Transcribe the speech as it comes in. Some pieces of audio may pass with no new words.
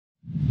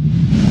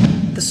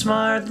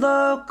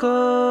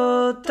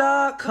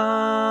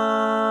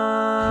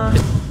TheSmartLocal.com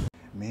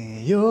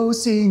没有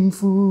幸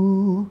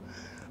福，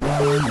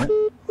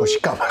我去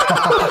搞。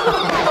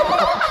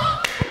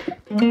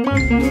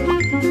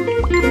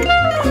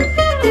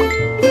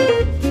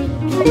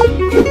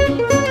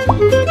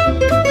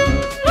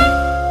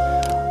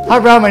Hi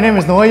everyone, my name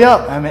is Noah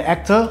Yap. I'm an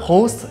actor,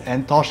 host,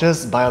 and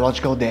Tosh's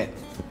biological dad.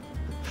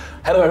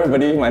 Hello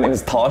everybody, my name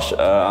is Tosh.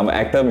 I'm an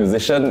actor,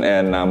 musician,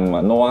 and I'm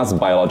Noah's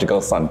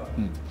biological son.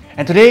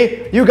 And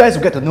today, you guys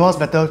will get to know us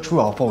better through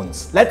our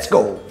phones. Let's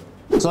go!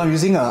 So I'm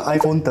using an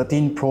iPhone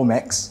 13 Pro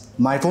Max.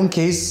 My phone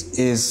case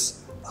is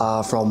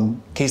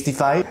from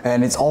Casetify,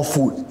 and it's all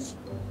food.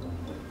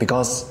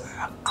 Because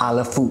I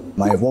love food.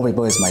 My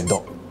wallpaper is my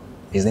dog.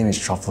 His name is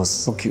Truffles.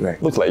 So cute,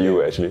 right? Looks like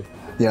you actually.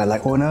 Yeah,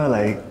 like owner,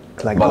 like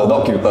but the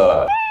dog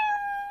cuter.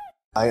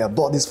 I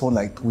bought this phone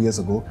like 2 years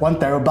ago. 1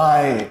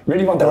 terabyte.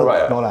 Really 1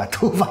 terabyte? No,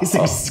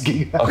 256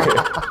 gig. Okay.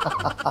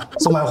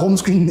 So my home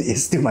screen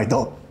is still my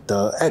dog.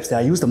 The apps that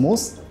I use the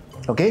most,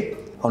 okay?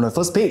 On the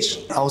first page,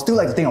 I would still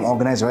like to think I'm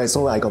organized, right?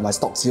 So I got my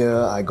stocks here,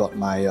 I got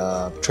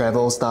my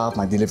travel stuff,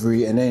 my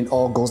delivery, and then it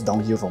all goes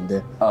downhill from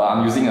there.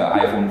 I'm using an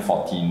iPhone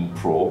 14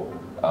 Pro.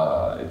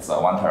 It's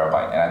 1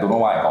 terabyte, and I don't know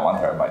why I got 1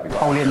 terabyte because.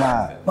 How late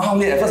lah? No, how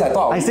late? At first I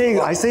thought. I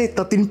say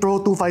 13 Pro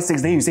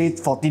 256, then you say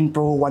 14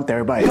 Pro 1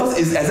 terabyte. Because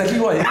it's exactly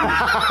what it is.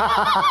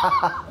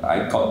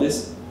 I got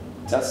this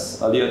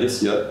just earlier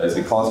this year. It's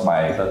because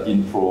my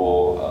 13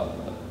 Pro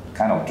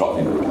kind of dropped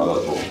into the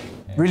toilet bowl.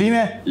 Really,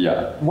 man?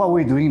 Yeah. What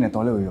were you doing in the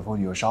toilet with your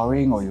phone? You were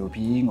showering or you were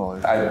peeing or?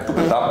 I took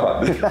a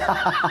dump.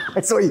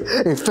 So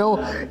it fell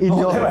in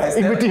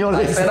between your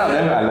legs. I stand up,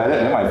 then I let it,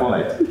 and then my phone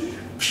like.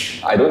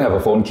 I don't have a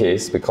phone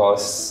case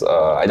because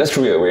I just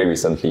threw it away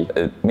recently.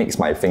 It makes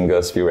my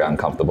fingers feel very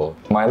uncomfortable.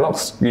 My lock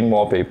screen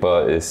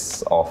wallpaper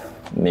is of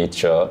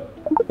nature.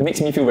 It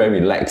makes me feel very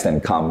relaxed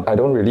and calm. I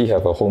don't really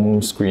have a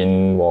home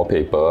screen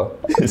wallpaper.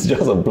 It's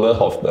just a blur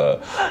of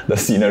the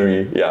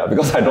scenery. Yeah,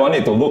 because I don't want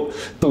it to look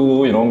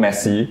too,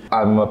 messy.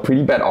 I'm a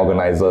pretty bad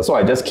organizer, so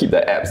I just keep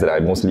the apps that I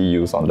mostly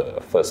use on the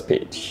first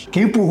page.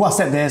 Can you put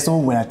WhatsApp there so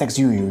when I text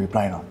you, you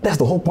reply now? That's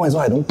the whole point, so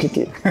I don't click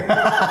it.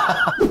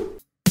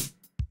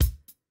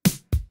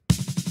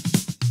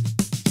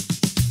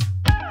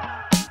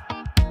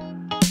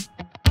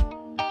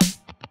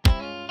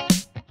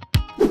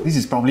 This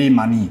is probably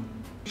money.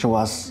 Show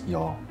us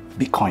your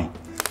Bitcoin.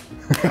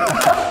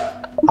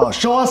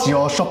 Show us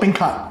your shopping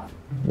cart.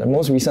 The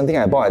most recent thing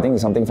I bought, I think,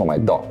 is something for my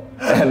dog.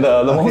 And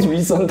the most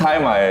recent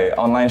time I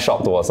online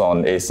shopped was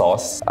on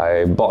ASOS.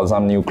 I bought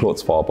some new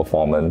clothes for a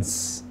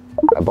performance.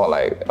 I bought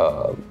like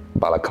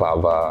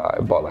balaclava,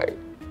 I bought like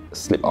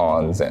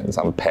slip-ons and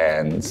some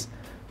pants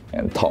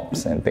and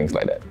tops and things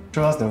like that.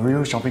 Show us the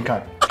real shopping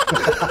cart.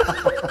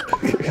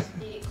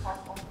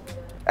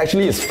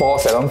 Actually, it's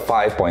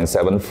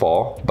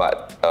 475.74,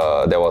 but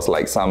there was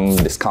like some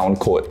discount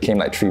code, came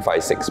like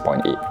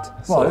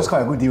 356.8. Wow, that's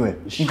quite a good deal,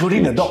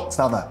 including the dog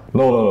stuff.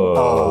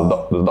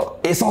 No, the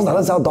dog. ASOS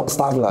doesn't sell dog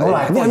stuff. No,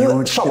 I thought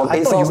you shop on ASOS.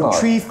 I thought you would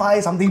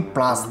 35 something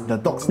plus the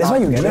dog stuff. That's why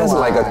you dress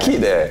like a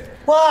kid eh.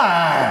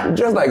 Why? You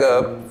dress like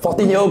a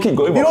 14-year-old kid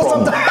going for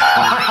prom.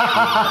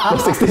 A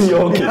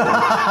 16-year-old kid.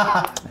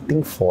 I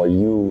think for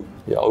you,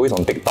 you're always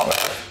on TikTok.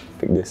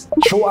 Take this.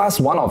 Show us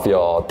one of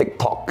your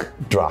TikTok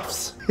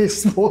drafts.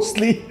 It's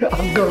mostly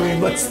Uncle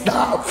Raymond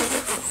stuff.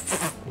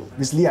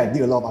 Recently, I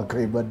did a lot of Uncle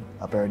Raymond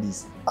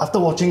parodies. After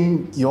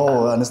watching, you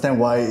all will understand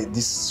why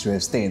this should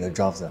have stayed in the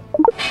drafts.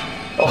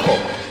 Oh.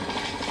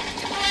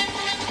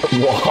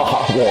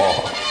 Wow.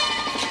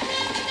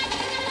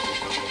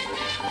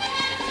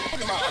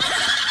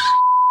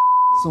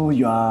 So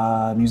you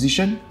are a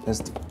musician?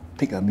 Let's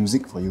pick a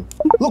music for you.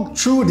 Look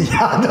through the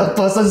other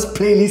person's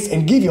playlist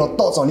and give your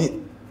thoughts on it.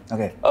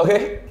 Okay.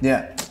 Okay.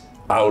 Yeah.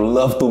 I would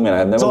love to, man.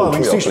 I've never looked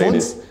through your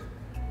playlist.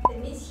 That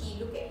means he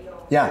look at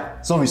yours.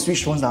 Yeah, so we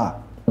switch phones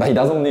now. But he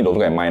doesn't need to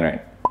look at mine,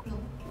 right?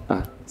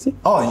 No. See?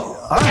 Oh,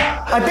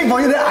 I think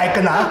for you that I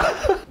can.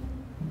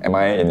 Am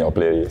I in your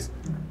playlist?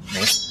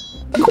 Yes.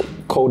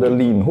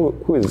 Codaline.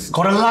 Who is?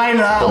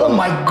 Codaline, oh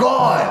my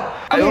god!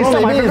 I don't know,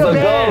 maybe it's a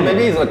girl,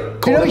 maybe it's a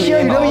Codaline.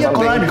 You never hear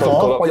Codaline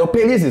before? Well, your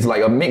playlist is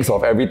like a mix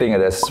of everything.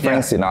 There's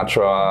Frank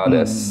Sinatra,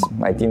 there's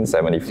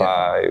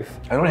 1975.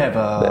 I don't have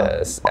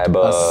there's ABBA.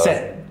 A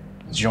set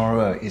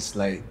genre. It's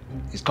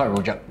quite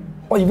rojak.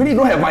 Oh, you really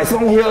don't have my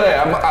song here eh.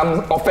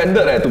 I'm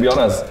offended to be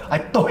honest. I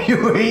told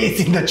you it's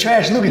in the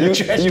trash. Look in the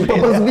trash. You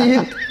purposely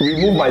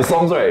remove my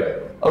songs, right?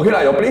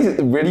 Okay, your playlist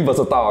is really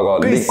versatile.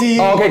 Can you see?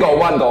 Oh, okay, got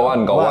one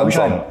which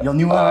song. One? Your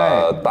new one,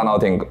 right? 单好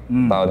听,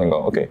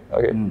 okay.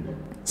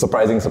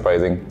 Surprising.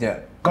 Yeah.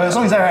 Got your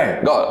song inside,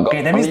 right? Got.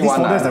 Okay, that means only this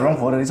folder one, is the wrong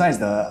folder. This one is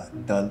the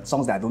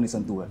songs that I don't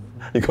listen to.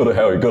 You go to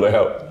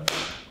hell.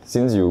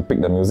 Since you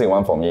picked the music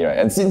one for me, right?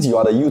 And since you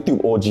are the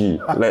YouTube OG,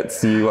 let's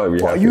see what we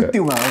have YouTube,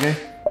 here. Okay.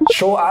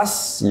 Show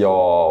us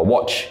your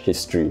watch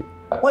history.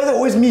 Why is it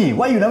always me?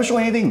 Why you never show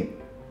anything?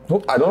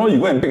 I don't know, you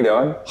go and pick that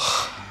one.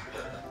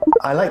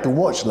 I like to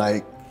watch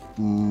like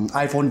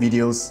iPhone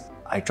videos.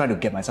 I try to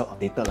get myself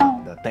updated,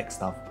 the tech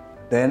stuff.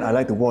 Then I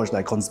like to watch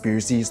like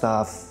conspiracy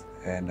stuff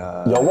And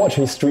Your watch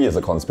history is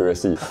a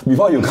conspiracy.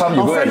 Before you come,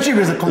 you Our go and, friendship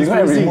is a you go and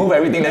conspiracy. remove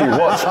everything, then you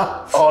watch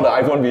all the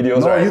iPhone videos,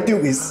 no, right?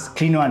 YouTube is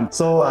clean one.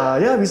 So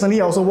yeah, recently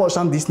I also watched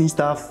some Disney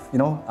stuff, you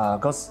know,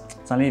 because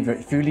suddenly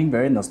feeling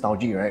very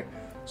nostalgic, right?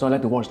 So I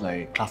like to watch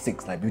like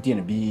classics like Beauty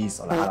and the Beast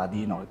or like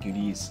Aladdin or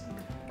Hercules.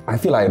 I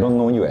feel like I don't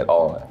know you at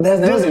all. There's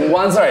never been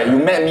once, right? You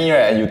met me,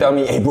 right? And you tell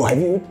me, hey bro, have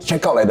you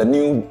checked out like the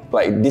new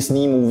like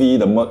Disney movie,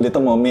 The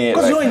Little Mermaid?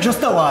 Because like, you're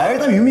interested, what?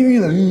 Every time you meet me,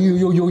 like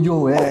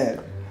yo, yeah.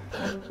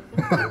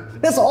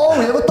 That's all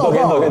we ever talk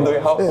about. Okay,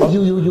 how? Hey,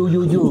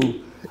 yo.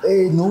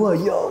 Hey, Noah,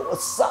 yo,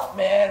 what's up,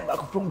 man?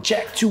 Microphone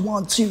check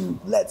 212.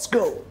 Let's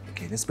go.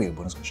 Okay, let's play a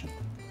bonus question.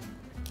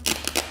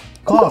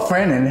 Call a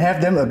friend and have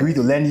them agree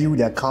to lend you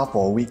their car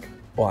for a week.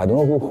 Oh, I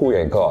don't know who you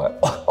can call.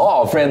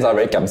 All our friends are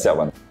very kiamsiap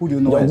one. Who do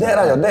you know? Your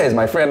dad is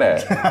my friend.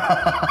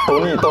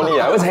 Tony.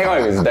 I always hang out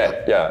with his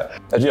dad. Yeah.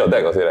 Actually, your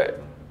dad got say like,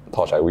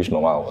 Tosh, I wish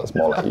Noah was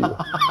more like you.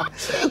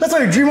 That's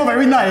what you dream of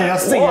every night. You're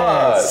sick.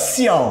 What?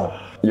 Siao.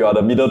 You are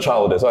the middle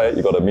child, that's why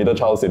you got the middle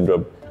child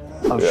syndrome.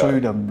 I'll show you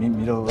the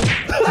middle.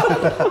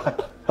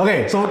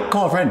 Okay, so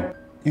call a friend.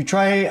 You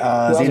try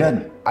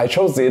Zayden. I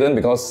chose Zayden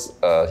because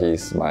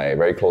he's my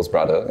very close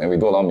brother and we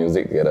do a lot of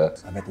music together.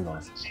 I bet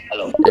 $2.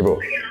 Hello. Hey bro,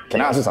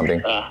 can I ask you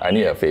something? I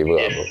need a favor,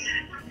 Yes. bro.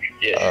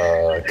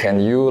 Yes.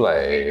 Can you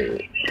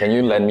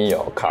lend me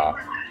your car?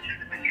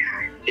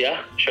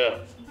 Yeah, sure.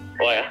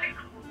 Why?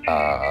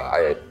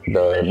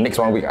 The next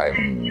 1 week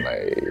I'm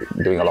like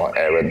doing a lot of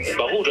errands.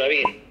 But who driving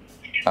it?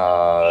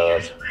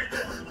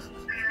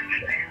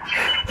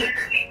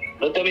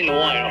 Don't tell me no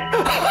one, you know.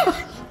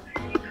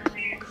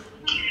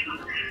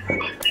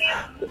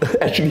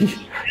 Actually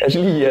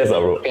yes,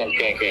 bro. Can.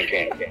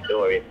 Don't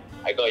worry.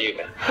 I got you,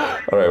 man.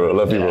 Alright, bro.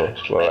 Love you, bro.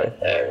 Bye.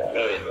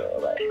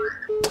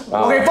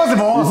 Bye. Okay, first of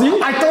all,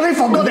 I totally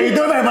forgot that you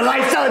don't have a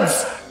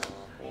license.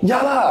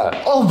 Yeah lah.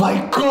 Oh my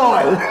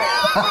god.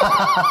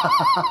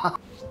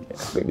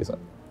 Let's take this one.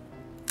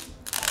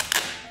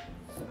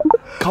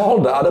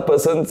 Call the other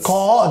person's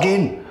Call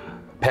again.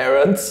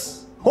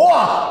 parents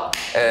Whoa.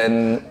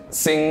 and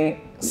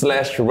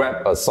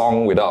sing/rap a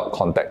song without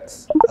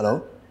context.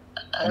 Hello?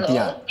 Auntie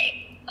啊？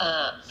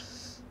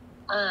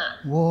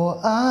我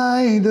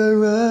爱的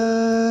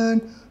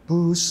人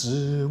不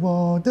是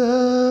我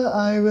的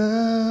爱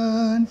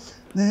人，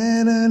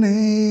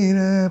你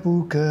的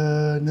不可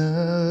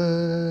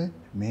能，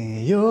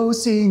没有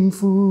幸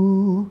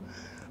福。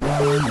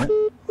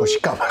Oh, she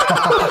got.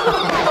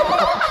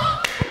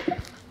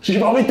 She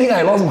probably think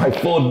I lost my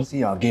phone. See,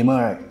 you're a gamer,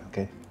 right?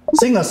 Okay.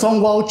 Sing a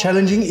song while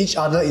challenging each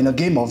other in a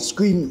game of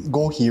Scream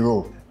Go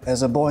Hero.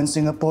 As a boy in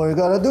Singapore, you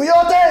gotta do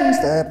your thing.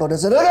 Step on the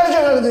set, you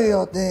gotta do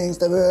your thing.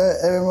 Step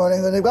every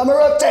morning, gonna come a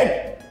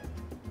rotate.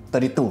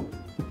 32.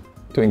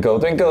 Twinkle,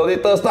 twinkle,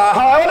 little star,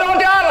 how I know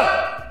God.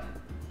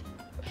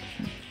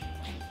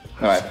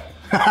 Alright.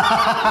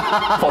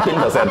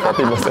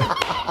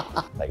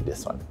 14%. Like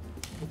this one.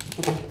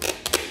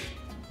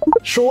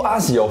 Show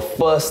us your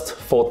first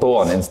photo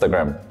on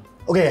Instagram.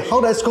 Okay, how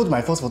do I scroll to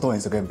my first photo on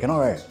Instagram? Cannot,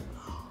 right?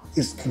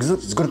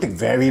 It's gonna take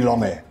very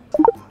long, eh.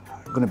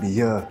 I'm gonna be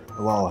here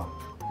a while.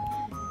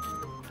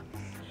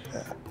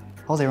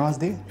 How's everyone's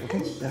day?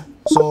 Okay, yeah.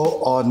 So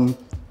on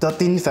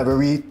 13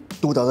 February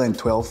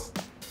 2012,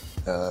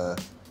 it's a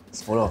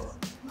photo of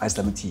iced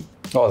lemon tea.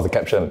 What was the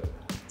caption?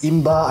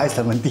 Imba iced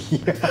lemon tea.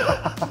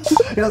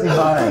 You know Imba,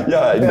 right?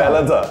 Yeah,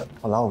 imbalance.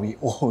 Walao, we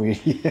old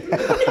already.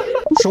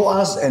 Show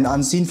us an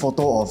unseen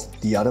photo of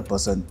the other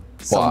person.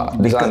 Wow,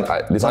 this one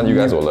you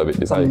guys will love it.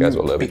 This one you guys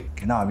will love it.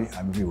 Okay, now I'm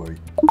a bit worried.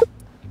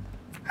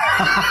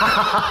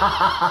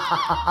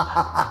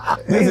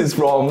 This is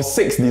from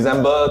 6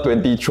 December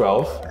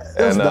 2012.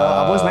 It was the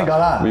Ah Boys Night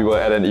Gala. We were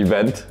at an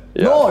event.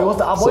 Yeah. No, it was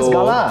the Ah Boys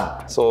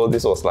Gala. So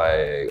this was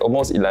like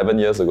almost 11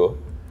 years ago.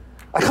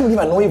 I can't believe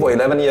I know you for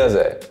 11 years.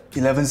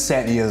 11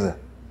 sad years.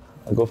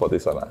 I'll go for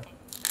this one.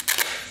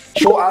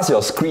 Show us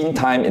your screen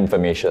time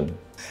information.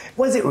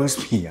 What is it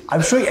roast me?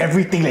 I'm showing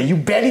everything. Like, you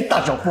barely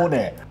touch your phone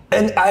there.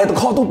 And I had to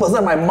call two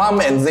persons, my mom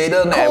and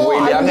Zayden and Wei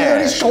I'm Liang.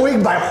 literally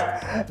showing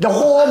the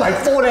whole of my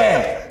phone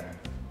there.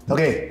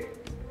 Okay.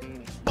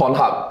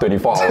 Pornhub,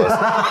 24 hours.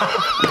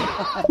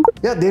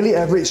 Yeah, daily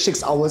average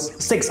 6 hours,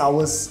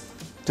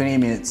 28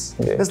 minutes.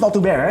 Okay. That's not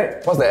too bad,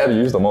 right? What's the app you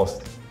use the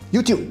most?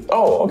 YouTube.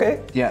 Oh, okay.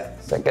 Yeah.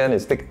 Second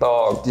is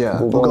TikTok, Yeah.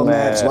 Google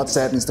Maps.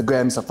 WhatsApp,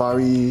 Instagram,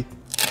 Safari.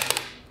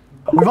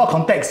 Without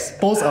context,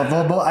 post a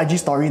verbal IG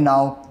story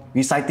now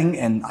reciting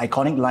an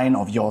iconic line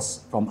of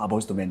yours from Ah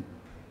Boys to Men.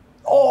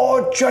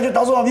 Oh,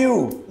 300,000 of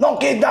you!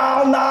 Knock it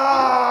down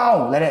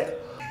now! Like that.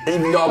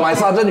 If you're my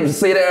sergeant, you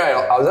say that, right?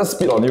 I'll just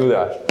spit on you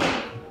there.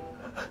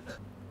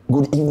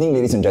 Good evening,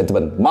 ladies and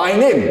gentlemen. My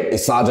name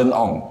is Sergeant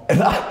Ong.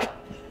 And I...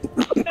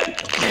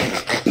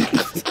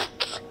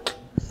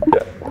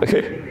 Yeah,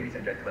 okay. Ladies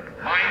and gentlemen,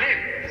 my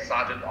name is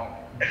Sergeant Ong.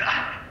 And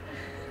I...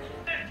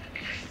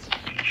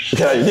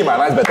 Yeah, you think my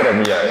line's better than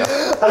me, yeah?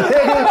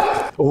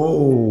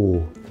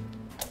 Oh.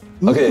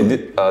 Okay,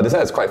 this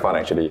one is quite fun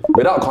actually.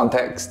 Without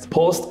context,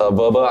 post a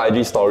verbal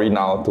IG story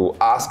now to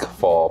ask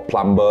for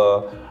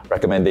plumber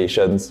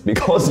recommendations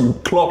because you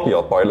clogged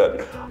your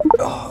toilet.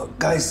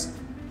 Guys,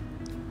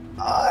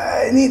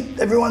 I need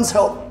everyone's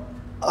help.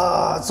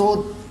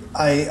 So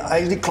I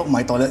actually clogged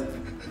my toilet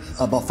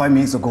about 5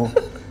 minutes ago.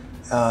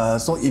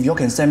 So if you all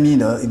can send me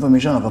the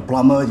information of a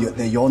plumber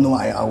that you all know,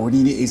 I will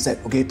need it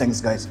ASAP. Okay,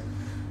 thanks guys.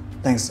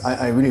 Thanks,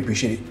 I really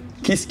appreciate it.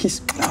 Kiss,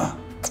 kiss.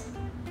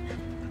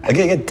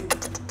 Again.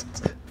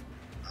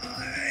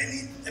 I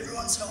need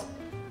everyone's help.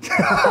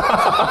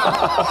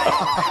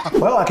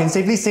 Well, I can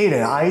safely say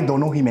that I don't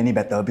know him any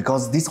better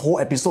because this whole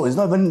episode is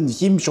not even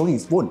him showing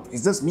his phone.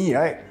 It's just me,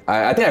 right?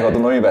 I think I got to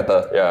know you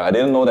better. Yeah, I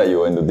didn't know that you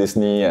were into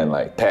Disney and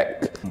like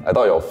tech. I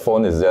thought your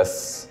phone is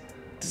just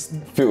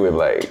filled with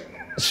like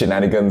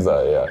shenanigans.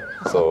 Yeah.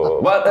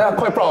 So, but yeah,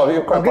 quite proud of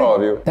you. Proud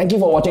of you. Thank you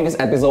for watching this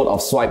episode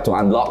of Swipe to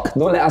Unlock.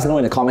 Don't let us know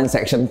in the comment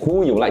section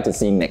who you would like to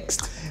see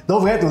next.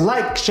 Don't forget to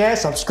like, share,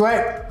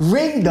 subscribe,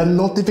 ring the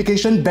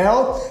notification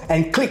bell,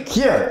 and click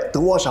here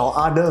to watch our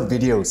other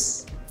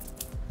videos.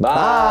 Bye.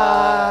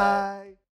 Bye.